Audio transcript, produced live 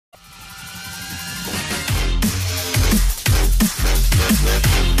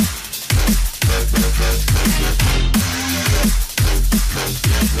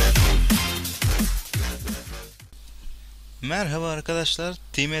Merhaba arkadaşlar,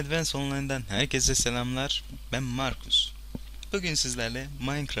 Team Advance Online'dan herkese selamlar. Ben Markus. Bugün sizlerle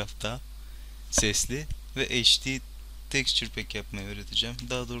Minecraft'ta sesli ve HD texture pack yapmayı öğreteceğim.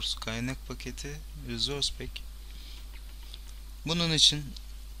 Daha doğrusu kaynak paketi, resource pack. Bunun için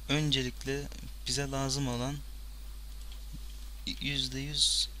öncelikle bize lazım olan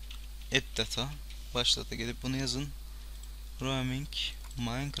 %100 app data. Başlata gelip bunu yazın. Roaming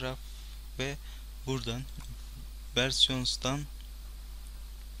Minecraft ve buradan versiyons'tan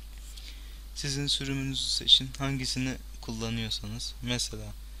sizin sürümünüzü seçin. Hangisini kullanıyorsanız. Mesela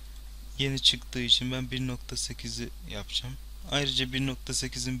yeni çıktığı için ben 1.8'i yapacağım. Ayrıca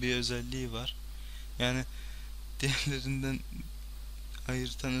 1.8'in bir özelliği var. Yani diğerlerinden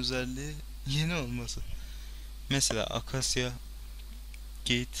ayırtan özelliği yeni olması. Mesela Akasya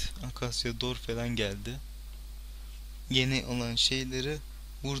Gate, Akasya Door falan geldi. Yeni olan şeyleri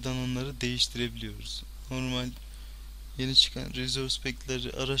buradan onları değiştirebiliyoruz. Normal yeni çıkan resource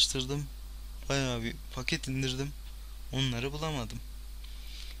pack'leri araştırdım. Bayağı bir paket indirdim. Onları bulamadım.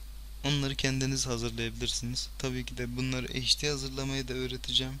 Onları kendiniz hazırlayabilirsiniz. Tabii ki de bunları HD hazırlamayı da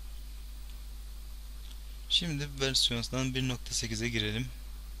öğreteceğim. Şimdi versiyondan 1.8'e girelim.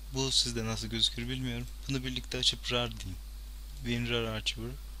 Bu sizde nasıl gözükür bilmiyorum. Bunu birlikte açıp rar diyeyim. WinRAR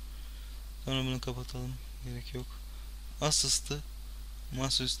Archiver. Sonra bunu kapatalım. Gerek yok. Assist'ı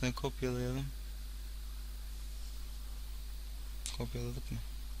masa üstüne kopyalayalım. Kopyaladık mı?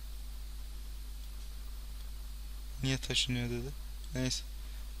 Niye taşınıyor dedi. Neyse.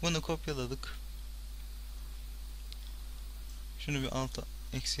 Bunu kopyaladık. Şunu bir alta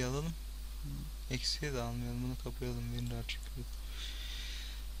eksiye alalım. Eksiye de almayalım. Bunu kapayalım. WinRAR çıkıyor.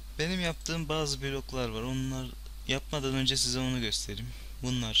 Benim yaptığım bazı bloklar var. Onlar yapmadan önce size onu göstereyim.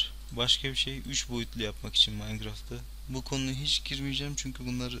 Bunlar başka bir şey. 3 boyutlu yapmak için Minecraft'ta. Bu konuya hiç girmeyeceğim çünkü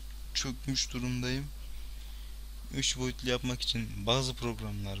bunları çökmüş durumdayım. 3 boyutlu yapmak için bazı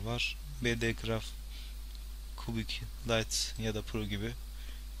programlar var. BDCraft, Cubic, Light ya da Pro gibi.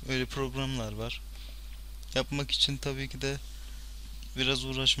 Öyle programlar var. Yapmak için tabii ki de biraz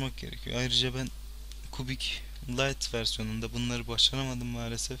uğraşmak gerekiyor. Ayrıca ben Cubic Light versiyonunda bunları başaramadım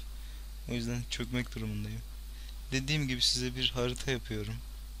maalesef. O yüzden çökmek durumundayım. Dediğim gibi size bir harita yapıyorum.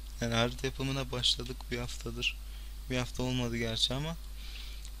 Yani harita yapımına başladık bir haftadır. Bir hafta olmadı gerçi ama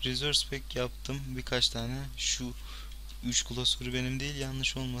resource pack yaptım birkaç tane. Şu 3 klasörü benim değil,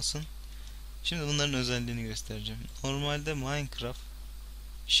 yanlış olmasın. Şimdi bunların özelliğini göstereceğim. Normalde Minecraft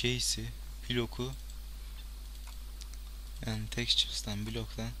şeysi, bloku, yani textures'tan,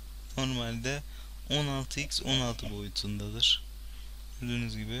 bloktan normalde 16x 16 boyutundadır.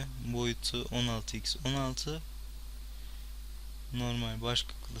 Gördüğünüz gibi boyutu 16x 16. Normal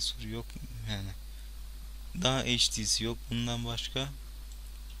başka klasörü yok yani. Daha HD'si yok bundan başka.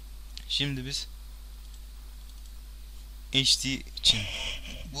 Şimdi biz HD için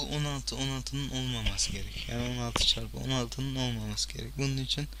bu 16'nın olmaması gerek. Yani 16 çarpı 16'nın olmaması gerek. Bunun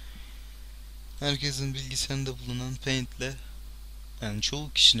için herkesin bilgisayarında bulunan Paint'le, yani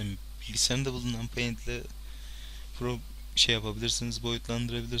çoğu kişinin bilgisayarında bulunan Paint'le yapabilirsiniz,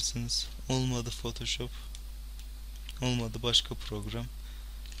 boyutlandırabilirsiniz. Olmadı Photoshop, olmadı başka program.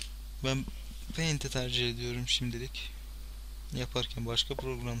 Ben Paint'i tercih ediyorum şimdilik. Yaparken başka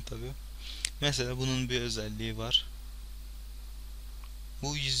program tabi. Mesela bunun bir özelliği var.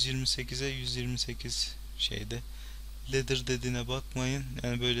 Bu 128'e 128 şeyde. Ladder dediğine bakmayın.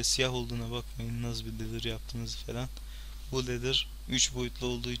 Yani böyle siyah olduğuna bakmayın. Nasıl bir ladder yaptığınızı falan. Bu ladder 3 boyutlu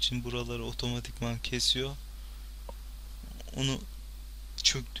olduğu için buraları otomatikman kesiyor. Onu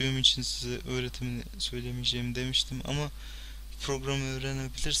çöktüğüm için size öğretimini söylemeyeceğim demiştim ama programı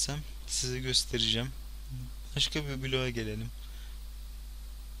öğrenebilirsem size göstereceğim. Başka bir bloğa gelelim.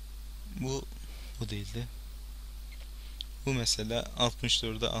 Bu değildi. Bu mesela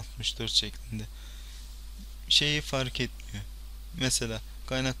 64'e 64 şeklinde. Şeyi fark etmiyor. Mesela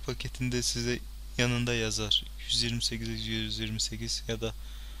kaynak paketinde size yanında yazar 128'e 128 ya da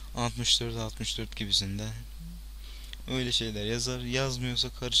 64'e 64 gibisinden. Öyle şeyler yazar. Yazmıyorsa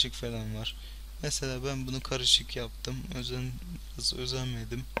karışık falan var. Mesela ben bunu karışık yaptım. Biraz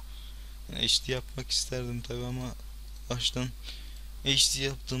özenmedim. Yani HD yapmak isterdim tabi ama baştan HD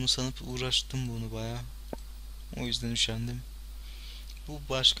yaptığımı sanıp uğraştım bunu bayağı. O yüzden üşendim. Bu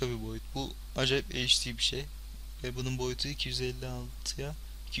başka bir boyut. Bu acayip HD bir şey. Ve bunun boyutu 256'ya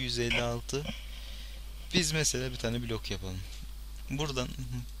 256. Biz mesela bir tane blok yapalım. Buradan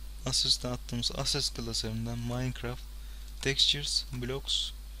Asus'tan attığımız Asus klasöründen Minecraft Textures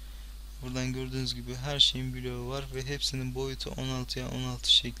Blocks. Buradan gördüğünüz gibi her şeyin bloğu var ve hepsinin boyutu 16'ya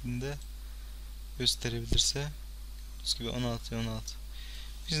 16 şeklinde gösterebilirse. Gördüğünüz gibi 16'ya 16.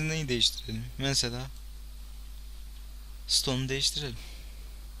 Biz neyi değiştirelim? Mesela Stone'u değiştirelim.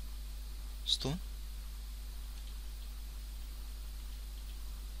 Stone.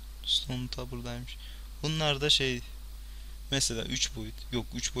 Stone ta buradaymış. Bunlar da şey, mesela 3 boyut. Yok,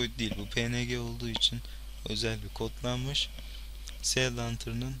 3 boyut değil, bu PNG olduğu için özel bir kodlanmış. S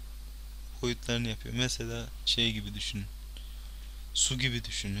lantern'ın boyutlarını yapıyor. Mesela şey gibi düşünün. Su gibi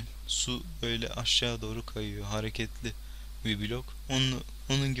düşünün. Su böyle aşağı doğru kayıyor. Hareketli bir blok.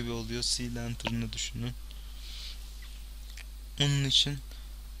 Onun gibi oluyor. Sea lantern'ı düşünün. Onun için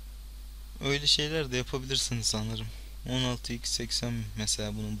öyle şeyler de yapabilirsiniz sanırım. 16x80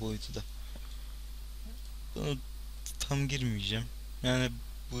 mesela bunun boyutu da. Bunu tam girmeyeceğim. Yani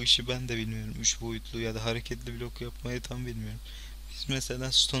bu işi ben de bilmiyorum. 3 boyutlu ya da hareketli blok yapmayı tam bilmiyorum. Biz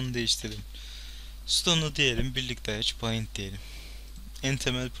mesela Stone'u değiştirelim. Stone'u diyelim, birlikte aç, Paint diyelim. En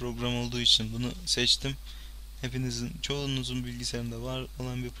temel program olduğu için bunu seçtim. Hepinizin, çoğunuzun bilgisayarında var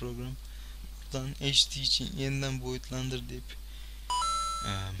olan bir program. Buradan HD için yeniden boyutlandır deyip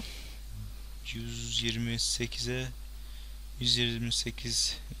 128'e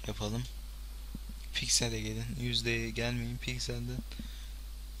 128 yapalım. Piksele gelin. Yüzdeye gelmeyin, pikselden.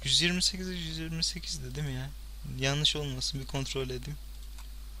 128'e 128 de değil mi ya? Yanlış olmasın, bir kontrol edeyim.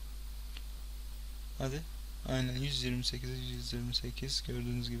 Hadi. Aynen 128'e 128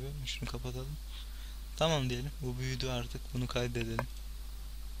 gördüğünüz gibi. Şunu kapatalım. Tamam diyelim. Bu büyüdü artık. Bunu kaydedelim.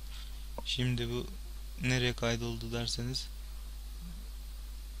 Şimdi bu nereye kaydoldu derseniz,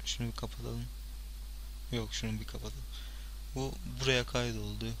 şunu bir kapatalım. Yok, şunu bir kapatalım. Bu buraya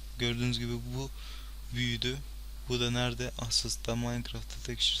kaydoldu. Gördüğünüz gibi bu büyüdü. Bu da nerede? Assist'ta, Minecraft'ta,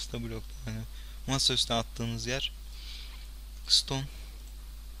 Textures'ta, blokta. Yani masa üstüne attığınız yer Stone.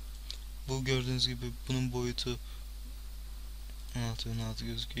 Bu gördüğünüz gibi bunun boyutu 16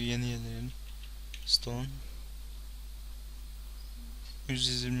 gözüküyor. Yeni yerlerin Stone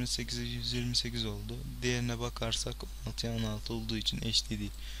 128'e 128 oldu. Diğerine bakarsak 16'ya 16 olduğu için HD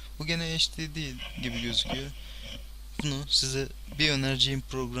değil. Bu gene HD değil gibi gözüküyor. Bunu size bir önereceğim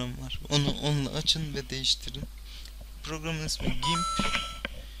program var. Onunla açın ve değiştirin. Programın ismi GIMP.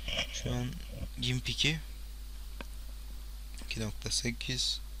 Şu an GIMP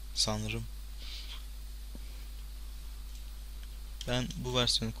 2.8 sanırım. Ben bu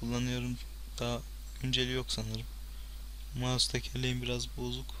versiyonu kullanıyorum. Daha günceli yok sanırım. Mouse tekerleğim biraz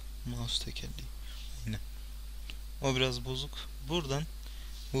bozuk. Mouse tekerleği. Aynen. O biraz bozuk. Buradan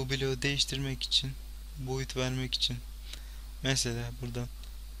bu bloğu değiştirmek için, boyut vermek için, mesela buradan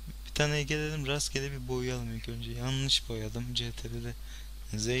bir tane gelelim, rastgele bir boyayalım ilk önce. Yanlış boyadım. CTRL'de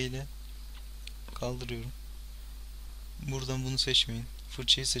Z ile kaldırıyorum. Buradan bunu seçmeyin.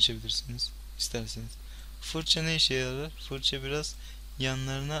 Fırçayı seçebilirsiniz isterseniz. Fırça ne işe yarar? Fırça biraz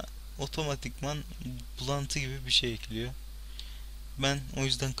yanlarına otomatikman bulantı gibi bir şey ekliyor. Ben o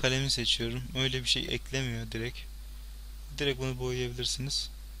yüzden kalemi seçiyorum. Öyle bir şey eklemiyor direkt. Direkt bunu boyayabilirsiniz.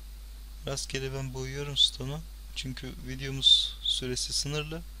 Rastgele ben boyuyorum stone'u. Çünkü videomuz süresi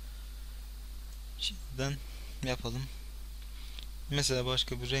sınırlı. Şimdiden yapalım. Mesela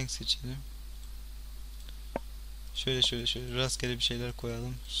başka bir renk seçelim. Şöyle rastgele bir şeyler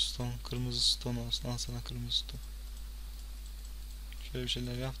koyalım. Stone, kırmızı stone olsun. Al sana kırmızı stone. Şöyle bir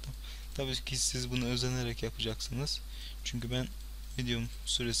şeyler yaptım. Tabii ki siz bunu özenerek yapacaksınız. Çünkü ben videom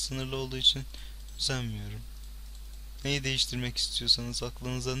süresi sınırlı olduğu için özenmiyorum. Neyi değiştirmek istiyorsanız,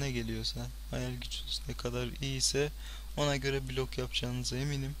 aklınıza ne geliyorsa, hayal gücünüz ne kadar iyiyse ona göre blok yapacağınıza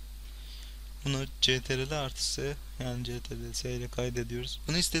eminim. Bunu CTRL artı S, yani CTRL S ile kaydediyoruz.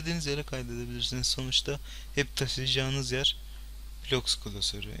 Bunu istediğiniz yere kaydedebilirsiniz. Sonuçta hep taşıyacağınız yer blok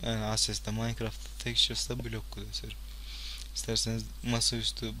klasörü. Yani Access'te, Minecraft'ta, Textures'ta blok klasörü. İsterseniz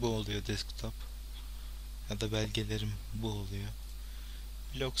masaüstü bu oluyor, desktop. Ya da belgelerim bu oluyor.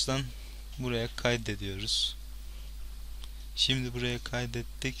 Blocks'tan buraya kaydediyoruz. Şimdi buraya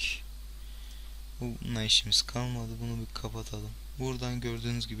kaydettik. Bununla işimiz kalmadı. Bunu bir kapatalım. Buradan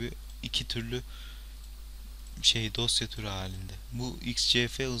gördüğünüz gibi iki türlü dosya türü halinde. Bu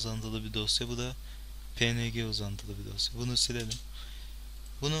XCF uzantılı bir dosya. Bu da PNG uzantılı bir dosya. Bunu silelim.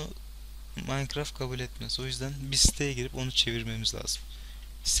 Bunu Minecraft kabul etmez. O yüzden bir siteye girip onu çevirmemiz lazım.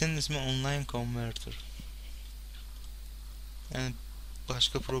 Sitenin ismi Online Converter. Yani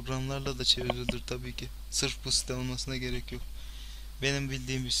başka programlarla da çevrilir tabii ki. Sırf bu site olmasına gerek yok. Benim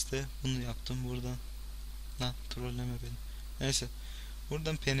bildiğim bir site. Bunu yaptım buradan. Lan trolleme beni. Neyse.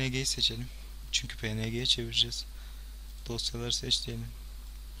 Buradan PNG'yi seçelim. Çünkü PNG'ye çevireceğiz. Dosyaları seç diyelim.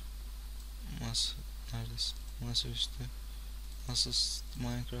 Neredesin? Masaüstü. Assist,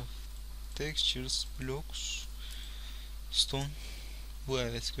 Minecraft, Textures, Blocks, Stone. Bu,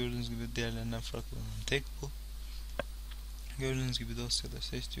 evet, gördüğünüz gibi diğerlerinden farklı olan tek bu. Gördüğünüz gibi dosyada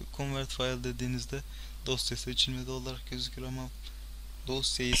seç diyor. Convert file dediğinizde dosya seçilmedi olarak gözükür ama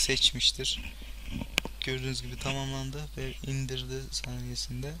dosyayı seçmiştir. Gördüğünüz gibi tamamlandı ve indirdi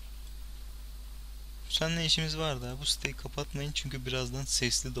saniyesinde. Seninle işimiz var da bu siteyi kapatmayın çünkü birazdan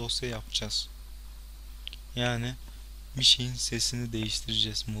sesli dosya yapacağız. Yani bir şeyin sesini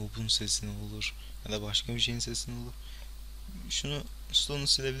değiştireceğiz. Mob'un sesini olur ya da başka bir şeyin sesini olur. Şunu stone'u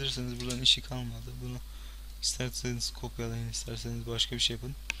silebilirsiniz. Buradan işi kalmadı. Bunu isterseniz kopyalayın, isterseniz başka bir şey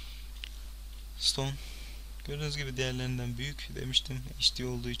yapın. Stone gördüğünüz gibi diğerlerinden büyük demiştim HD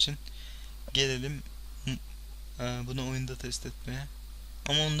olduğu için. Gelelim bunu oyunda test etmeye.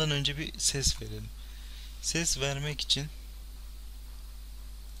 Ama ondan önce bir ses verelim. Ses vermek için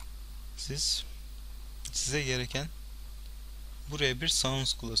size gereken buraya bir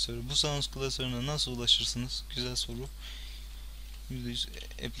sounds klasörü. Bu sounds klasörüne nasıl ulaşırsınız? Güzel soru. %100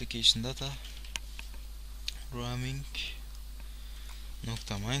 application data roaming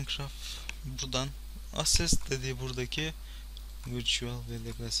 .minecraft buradan access dediği buradaki virtual ve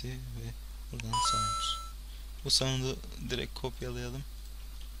legacy ve buradan sounds. Bu sound'u direkt kopyalayalım.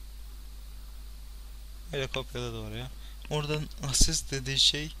 Böyle kopyaladı oraya. Oradan access dediği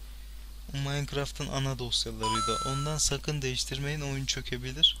şey Minecraft'ın ana dosyalarıydı. Ondan sakın değiştirmeyin, oyun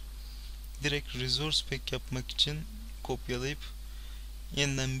çökebilir. Direkt resource pack yapmak için kopyalayıp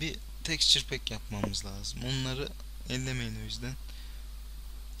yeniden bir texture pack yapmamız lazım. Onları ellemeyin o yüzden.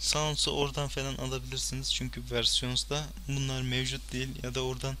 Sounds'u oradan falan alabilirsiniz çünkü versiyonda bunlar mevcut değil ya da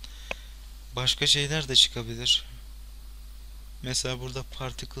oradan başka şeyler de çıkabilir. Mesela burada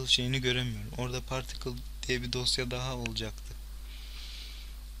particle şeyini göremiyorum. Orada particle diye bir dosya daha olacaktı.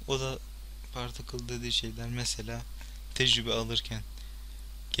 O da particle dediği şeyler mesela tecrübe alırken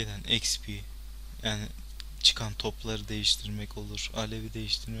gelen XP, yani çıkan topları değiştirmek olur, alevi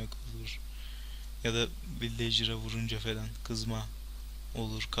değiştirmek olur ya da villager'a vurunca falan kızma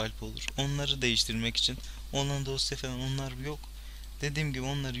olur, kalp olur. Onları değiştirmek için olan dosya falan onlar yok. Dediğim gibi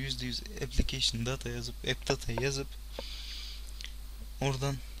onları %100 application data yazıp app data yazıp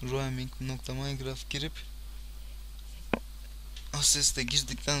oradan roaming.minecraft girip access'te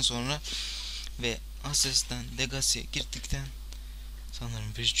girdikten sonra ve access'ten legacy'ye girdikten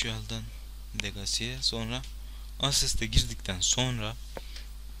sanırım virtual'dan legacy'ye sonra access'te girdikten sonra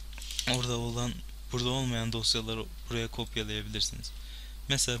orada olan burada olmayan dosyaları buraya kopyalayabilirsiniz.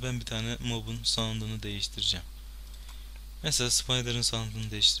 Mesela ben bir tane mob'un sound'unu değiştireceğim. Mesela Spider'ın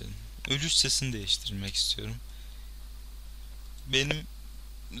sound'unu değiştirelim. Ölüş sesini değiştirmek istiyorum. Benim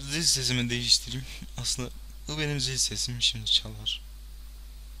zil sesimi değiştireyim. Aslında bu benim zil sesim, şimdi çalar.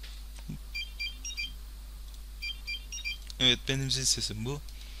 Evet, benim zil sesim bu.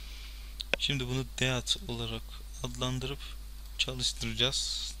 Şimdi bunu deat olarak adlandırıp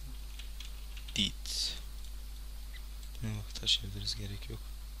çalıştıracağız. Deat. Buna bak, taşıyabiliriz, gerek yok.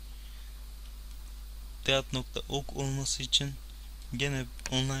 Deat.ok olması için gene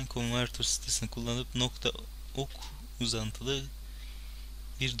online converter sitesini kullanıp .ok uzantılı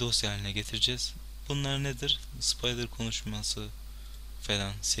bir dosya haline getireceğiz. Bunlar nedir? Spider konuşması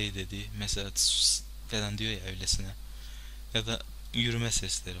falan şey dediği, mesela falan diyor ya öylesine. Ya da yürüme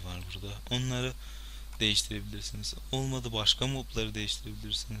sesleri var burada. Onları değiştirebilirsiniz. Olmadı başka mobları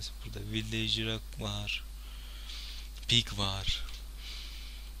değiştirebilirsiniz. Burada villager var. Pig var.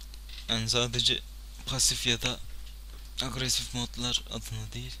 Yani sadece pasif ya da agresif modlar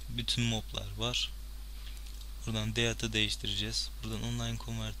adına değil, bütün moblar var. Buradan deat'ı değiştireceğiz. Buradan online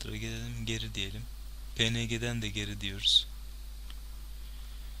converter'a gelelim, geri diyelim. PNG'den de geri diyoruz.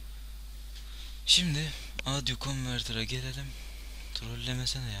 Şimdi audio converter'a gelelim.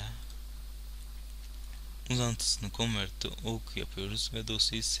 Trollemesene ya. Uzantısını convert'te ok yapıyoruz ve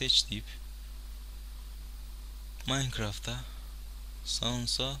dosyayı seç deyip Minecraft'ta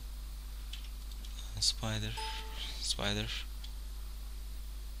sounds'a Spider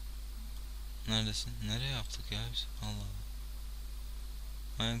neredesin? Nereye yaptık ya biz? Allah Allah.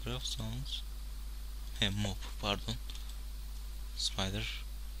 Minecraft sounds mob, pardon. Spider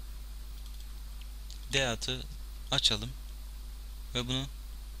deat'ı açalım ve bunu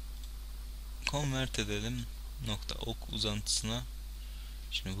convert edelim .ok uzantısına.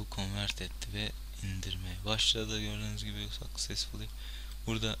 Şimdi bu convert etti ve indirmeye başladı. Gördüğünüz gibi successfully.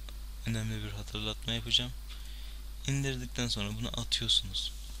 Burada önemli bir hatırlatma yapacağım. İndirdikten sonra bunu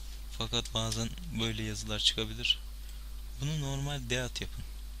atıyorsunuz. Fakat bazen böyle yazılar çıkabilir. Bunu normal deat yapın.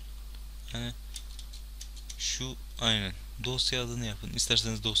 Yani şu aynen dosya adını yapın.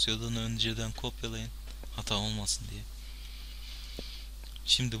 İsterseniz dosya adını önceden kopyalayın. Hata olmasın diye.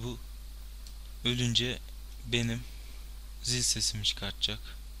 Şimdi bu ölünce benim zil sesimi çıkartacak.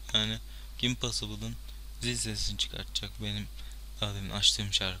 Yani GIMP zil sesini çıkartacak benim daha demin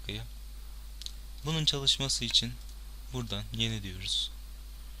açtığım şarkıyı. Bunun çalışması için buradan yeni diyoruz.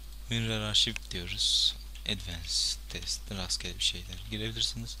 WinRAR arşiv diyoruz. Advanced test, rastgele bir şeyler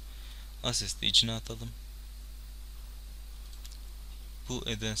girebilirsiniz. Access'te içine atalım. Bu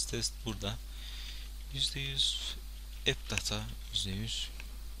advanced test burada. %100 app data, %100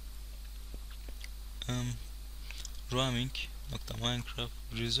 roaming.minecraft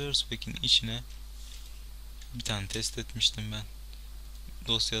resource pack'in içine bir tane test etmiştim ben.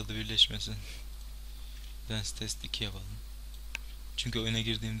 Dosya adı birleşmesin. Advanced test 2 yapalım. Çünkü oyuna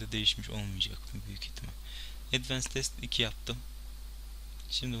girdiğimde değişmiş olmayacaktı büyük ihtimal. Advanced test 2 yaptım.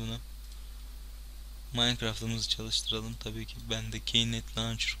 Şimdi bunu Minecraft'ımızı çalıştıralım. Tabii ki ben de Kaynak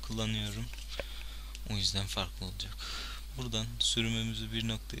Launcher kullanıyorum. O yüzden farklı olacak. Buradan sürümümüzü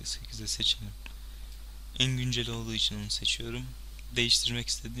 1.8'e seçelim. En güncel olduğu için onu seçiyorum. Değiştirmek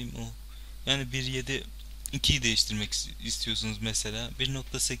istediğim o. Yani 1.7.2'yi değiştirmek istiyorsunuz mesela.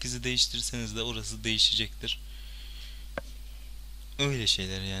 1.8'i değiştirirseniz de orası değişecektir. Öyle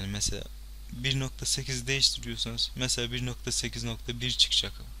şeyler yani, mesela 1.8 değiştiriyorsanız mesela 1.8.1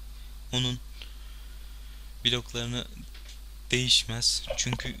 çıkacak. Onun bloklarını değişmez.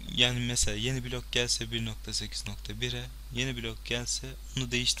 Çünkü yani mesela yeni blok gelse 1.8.1'e, yeni blok gelse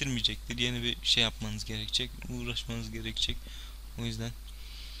onu değiştirmeyecektir. Yeni bir şey yapmanız gerekecek, uğraşmanız gerekecek. O yüzden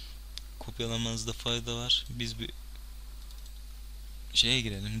kopyalamanızda fayda var. Biz bir şeye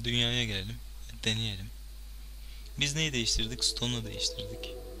girelim, dünyaya girelim, deneyelim. Biz neyi değiştirdik? Stone'u değiştirdik.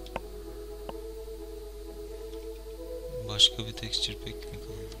 Başka bir texture pack mi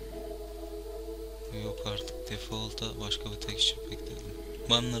kaldı? Yok artık, default'a başka bir texture pack dedim.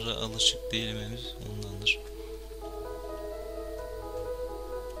 Banner'a alışık değilim henüz, ondandır.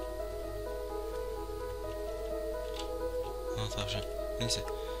 Tavşan. Neyse.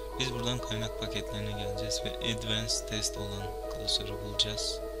 Biz buradan kaynak paketlerine geleceğiz ve advanced test olan klasörü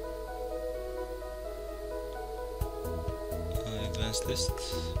bulacağız. Advanced test.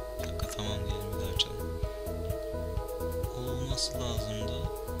 Bir dakika, tamam diyelim, bir daha açalım. Olması lazımdı.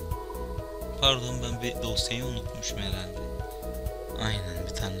 Pardon, ben bir dosyayı unutmuşum herhalde. Aynen,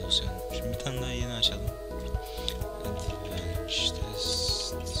 bir tane dosya unutmuşum. Bir tane daha yeni açalım. Advanced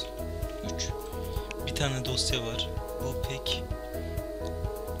test 3. Bir tane dosya var. Bu pek,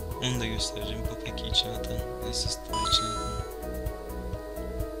 onu da göstereceğim. Bu peki içine atan, assist'ı içine atan.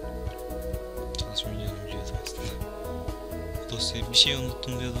 Çalışmayacağını biliyordum aslında. Dosyayı bir şey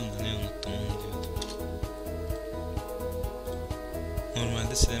unuttum diyordum da ne unuttum onu diyordum.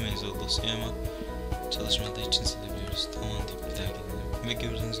 Normalde silemeyiz o dosyayı ama çalışmadığı için silebiliyoruz. Tamam deyip bir daha gidelim. Ve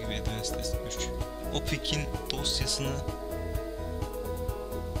gördüğünüz gibi Advanced Test 3. O pekin dosyasını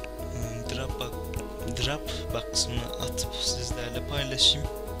Dropbox'ıma atıp sizlerle paylaşayım.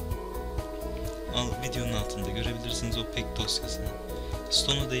 Videonun altında görebilirsiniz o pek dosyasını.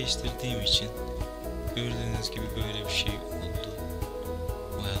 Stone'u değiştirdiğim için gördüğünüz gibi böyle bir şey oldu.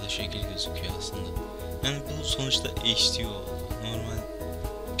 Bayağı da şekil gözüküyor aslında. Yani bu sonuçta HD oldu. Normal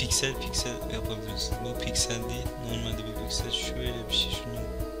piksel yapabilirsiniz. Bu piksel değil. Normalde bu piksel şöyle bir şey. Şunu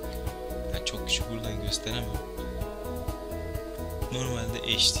yani çok küçük buradan gösteremem. Normalde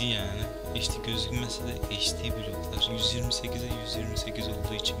HD yani. HD gözükmese de HD bloklar 128'e 128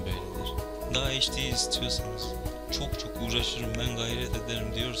 olduğu için böyledir. Daha HD istiyorsanız, çok uğraşırım ben, gayret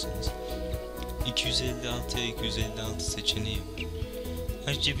ederim diyorsanız 256'ya 256 seçeneği var.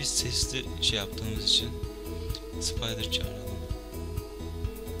 Ayrıca biz sesli şey yaptığımız için Spider çağıralım.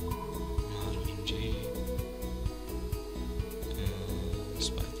 Marvinci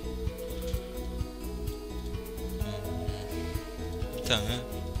Spider. Bir tane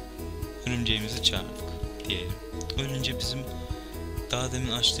örümceğimizi çağırdık diyelim. Önce bizim daha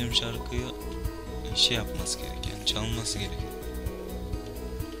demin açtığım şarkıyı şey yapması gerek, yani çalması gerek.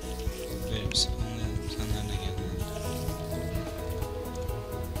 Böyle bir spawnlayalım. Sen nerede geldin?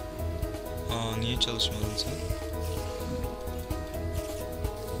 Niye çalışmadın sen?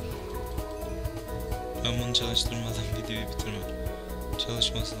 Ben bunu çalıştırmadan videoyu bitirmem.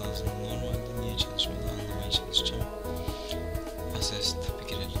 Çalışması lazım. Normalde niye çalışmadı anlamaya çalışacağım. Access tabi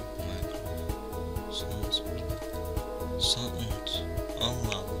girelim. Sound.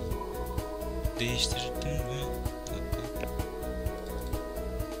 Allah Allah. Değiştirdim mi?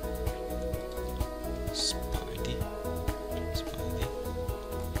 Spidey.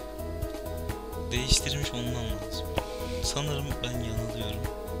 Değiştirmiş olmam lazım. Sanırım ben yanılıyorum.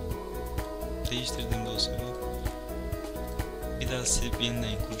 Değiştirdiğim dosya bu. Bir daha silip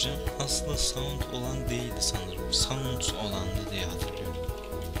yeniden kuracağım. Aslında sound olan değildi sanırım. Sound olandı diye hatırlıyorum.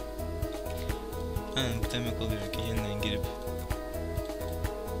 Bu demek oluyor ki yeniden girip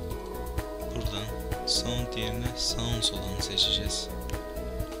buradan sound yerine sounds olanı seçeceğiz.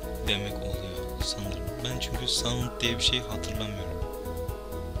 Demek oluyor sanırım. Ben çünkü sound diye bir şey hatırlamıyorum.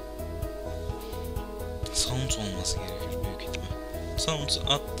 Sounds olması gerekir büyük ihtimal. Sounds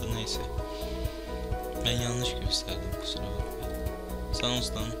attı, neyse. Ben yanlış gösterdim, kusura bakmayın.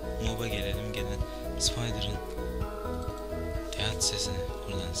 Sounds'tan mob'a gelelim. Gene Spider'ın teat sesini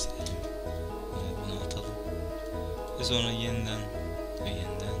buradan silelim. Bunu atalım. Ve sonra yeniden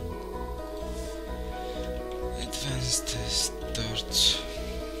Advanced Test 4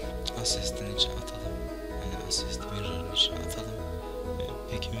 Assist'in içine atalım. Yani Assist Mirror'ın içine atalım.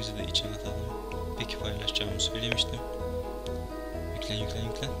 Pekimizi de içine atalım. Peki paylaşacağımı söylemiştim.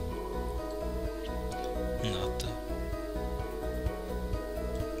 Yüklen. Bunu da attı.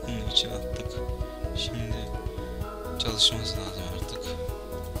 Bunu içine attık. Şimdi çalışması lazım artık.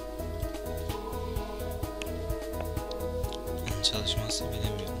 Çalışması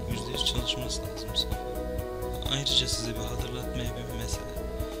bilemiyorum. %100 çalışması lazım bu sefer. Ayrıca size bir hatırlatma yapayım mesela.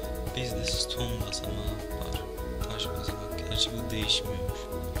 Bizde stone basamağı var. Taş basamak. Gerçi bu değişmiyormuş.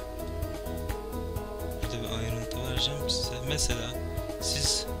 Burada bir ayrıntı vereceğim size. Mesela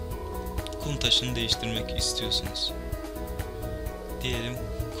siz kum taşını değiştirmek istiyorsunuz. Diyelim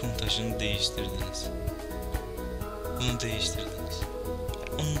kum taşını değiştirdiniz. Bunu değiştirdiniz.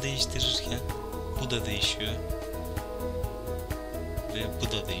 Onu değiştirirken bu da değişiyor. Ve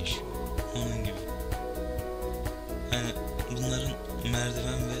bu da değişiyor. Onun gibi. Yani bunların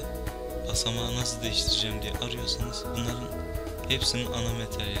merdiven ve basamağı nasıl değiştireceğim diye arıyorsanız bunların hepsinin ana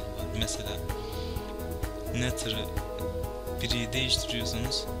materyali var. Mesela nether'ı biri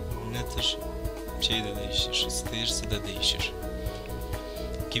değiştiriyorsanız nether şey de değişir, stairs'ı da değişir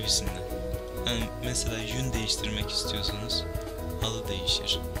gibisinden. Yani mesela yün değiştirmek istiyorsanız halı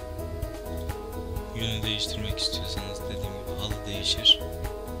değişir. Yünü değiştirmek istiyorsanız dediğim gibi halı değişir.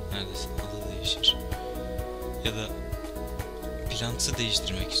 Neredeyse halı değişir. Ya da planksı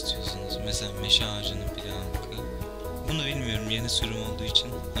değiştirmek istiyorsunuz. Mesela meşe ağacının plankı. Bunu bilmiyorum, yeni sürüm olduğu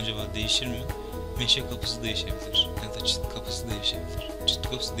için acaba değişir mi? Meşe kapısı değişebilir. Ya da çit kapısı değişebilir. Çit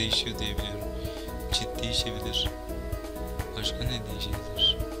kapısı değişiyor diye biliyorum. Çit değişebilir. Başka ne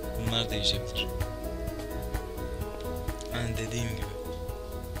değişebilir? Bunlar değişebilir. Yani dediğim gibi.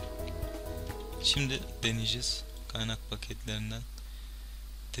 Şimdi deneyeceğiz. Kaynak paketlerinden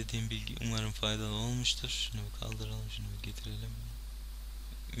dediğim bilgi umarım faydalı olmuştur. Şunu bir kaldıralım, şunu bir getirelim.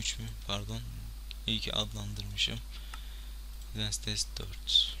 3 mü? Pardon. İyi ki adlandırmışım. Test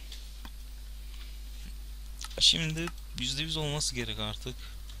 4. Şimdi %100 olması gerek artık.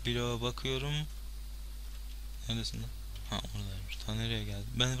 Bloğa bakıyorum. Neredesin lan? Ha, oradaymış. Ta nereye geldi?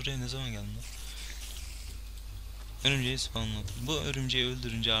 Ben buraya ne zaman geldim lan? Örümceği spawnladım. Bu örümceği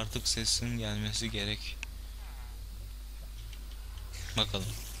öldürünce artık sesin gelmesi gerek.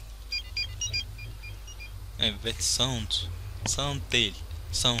 Bakalım. Evet, sound. Sound değil.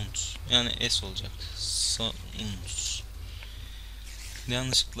 Sound. Yani S olacak. Sounds.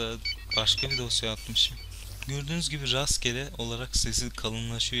 Yanlışlıkla başka bir dosya atmışım. Gördüğünüz gibi rastgele olarak sesi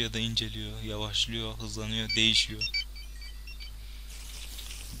kalınlaşıyor ya da inceliyor, yavaşlıyor, hızlanıyor, değişiyor.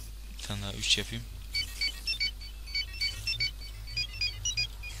 Bir tane daha 3 yapayım.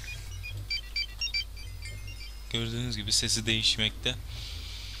 Gördüğünüz gibi sesi değişmekte.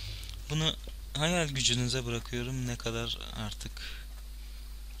 Bunu hayal gücünüze bırakıyorum. Ne kadar artık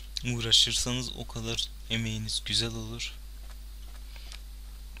uğraşırsanız o kadar emeğiniz güzel olur.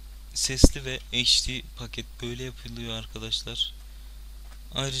 Sesli ve HD paket böyle yapılıyor arkadaşlar.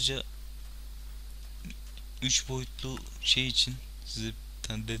 Ayrıca 3 boyutlu şey için size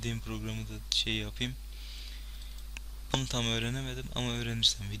dediğim programı da şey yapayım. Onu tam öğrenemedim ama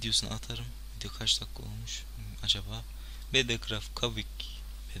öğrenirsem videosunu atarım. Video kaç dakika olmuş acaba? Bedecraft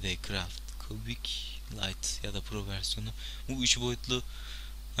Kubik Lite ya da Pro versiyonu. Bu 3 boyutlu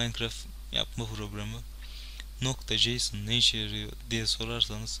Minecraft yapma programı. .json ne işe yarıyor diye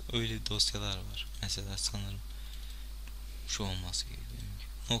sorarsanız öyle dosyalar var. Mesela sanırım şu olması gerekiyor.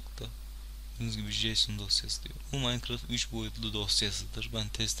 Nokta gördüğünüz gibi JSON dosyası diyor. Bu Minecraft 3 boyutlu dosyasıdır. Ben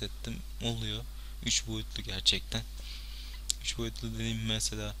test ettim. Oluyor. 3 boyutlu gerçekten. 3 boyutlu dediğim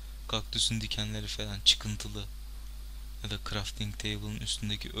mesela kaktüsün dikenleri falan çıkıntılı. Ya da crafting table'ın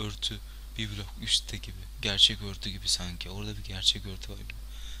üstündeki örtü bir blok üstte gibi. Gerçek örtü gibi sanki. Orada bir gerçek örtü var gibi.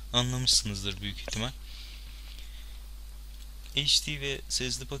 Anlamışsınızdır büyük ihtimal. HD ve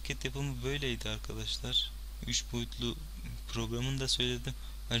sesli paket yapımı böyleydi arkadaşlar. 3 boyutlu programını da söyledim.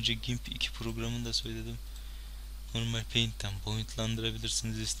 Ayrıca GIMP 2 programını da söyledim. Normal Paint'ten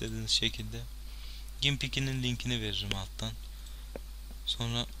boyutlandırabilirsiniz istediğiniz şekilde. GIMP 2'nin linkini veririm alttan.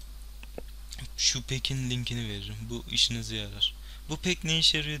 Sonra şu Pack'in linkini veririm. Bu işinize yarar. Bu pek ne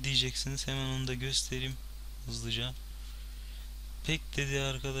işe yarıyor diyeceksiniz. Hemen onu da göstereyim hızlıca. Pek dedi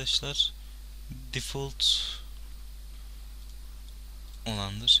arkadaşlar default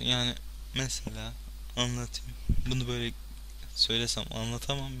olandır. Yani mesela anlatayım. Bunu böyle söylesem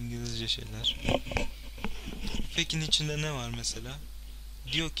anlatamam, İngilizce şeyler. Pek'in içinde ne var mesela?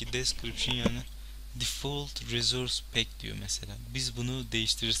 Diyor ki description, yani default resource pack diyor mesela. Biz bunu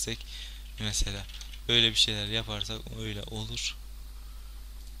değiştirirsek mesela böyle bir şeyler yaparsak öyle olur.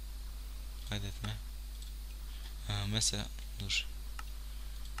 Kaydetme. Mesela dur.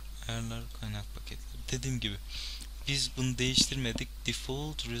 Ayarlar, kaynak paketleri. Dediğim gibi biz bunu değiştirmedik.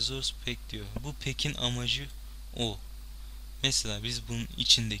 Default resource pack diyor. Bu pack'in amacı o. Mesela biz bunun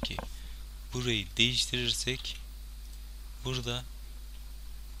içindeki burayı değiştirirsek burada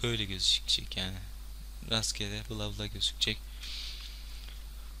böyle gözükecek, yani rastgele bla bla gözükecek.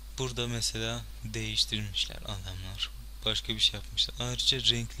 Burada mesela değiştirmişler adamlar. Başka bir şey yapmışlar. Ayrıca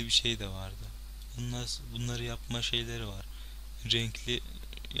renkli bir şey de vardı. Bunları yapma şeyleri var. Renkli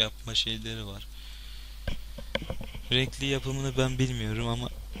yapma şeyleri var. Renkli yapımını ben bilmiyorum ama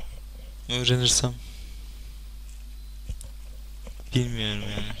öğrenirsem, bilmiyorum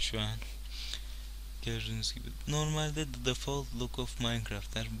yani şu an. Gördüğünüz gibi. Normalde the default look of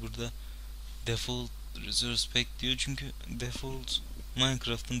Minecraft der. Burada default resource pack diyor. Çünkü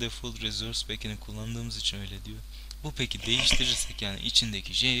Minecraft'ın default resource pack'ini kullandığımız için öyle diyor. Bu pack'i değiştirirsek, yani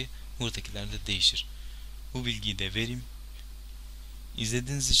içindeki şeyi, buradakiler de değişir. Bu bilgiyi de vereyim.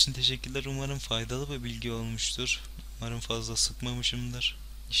 İzlediğiniz için teşekkürler. Umarım faydalı bir bilgi olmuştur. Umarım fazla sıkmamışımdır.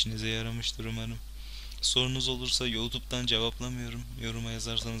 İşinize yaramıştır umarım. Sorunuz olursa YouTube'dan cevaplamıyorum. Yoruma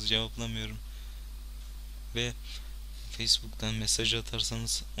yazarsanız cevaplamıyorum. Ve Facebook'tan mesaj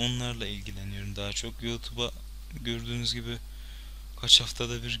atarsanız onlarla ilgileniyorum daha çok. YouTube'a gördüğünüz gibi kaç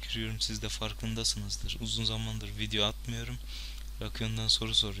haftada bir giriyorum. Siz de farkındasınızdır. Uzun zamandır video atmıyorum. Rakyon'dan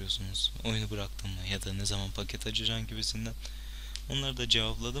soru soruyorsunuz. Oyunu bıraktım mı ya da ne zaman paket açacağım gibisinden. Onları da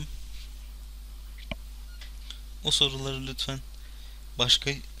cevapladım. O soruları lütfen,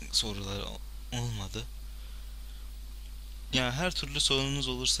 başka sorular olmadı. Ya her türlü sorunuz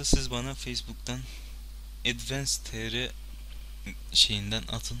olursa siz bana Facebook'tan Advanced.tr şeyinden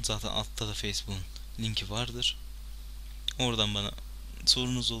atın. Zaten altta da Facebook'un linki vardır. Oradan bana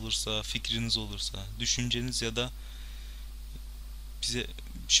sorunuz olursa, fikriniz olursa, düşünceniz ya da bize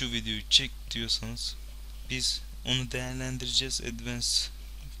şu videoyu çek diyorsanız biz onu değerlendireceğiz. Advanced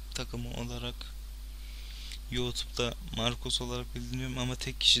takımı olarak YouTube'da Marcos olarak biliniyorum ama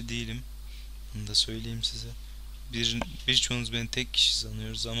tek kişi değilim. Bunu da söyleyeyim size. Birçoğunuz beni tek kişi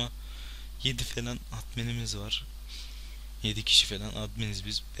sanıyoruz ama 7 falan adminimiz var. 7 kişi falan adminiz,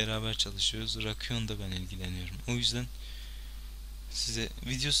 biz beraber çalışıyoruz. Rakyon'da ben ilgileniyorum. O yüzden size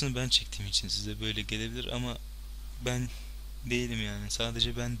videosunu ben çektiğim için size böyle gelebilir ama ben değilim, yani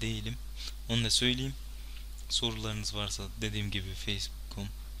sadece ben değilim. Onu da söyleyeyim. Sorularınız varsa dediğim gibi facebook.com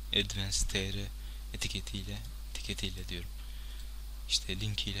advanced.tr etiketiyle diyorum. İşte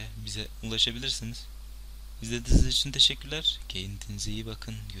linkiyle bize ulaşabilirsiniz. İzlediğiniz için teşekkürler. Kendinize iyi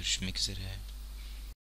bakın. Görüşmek üzere.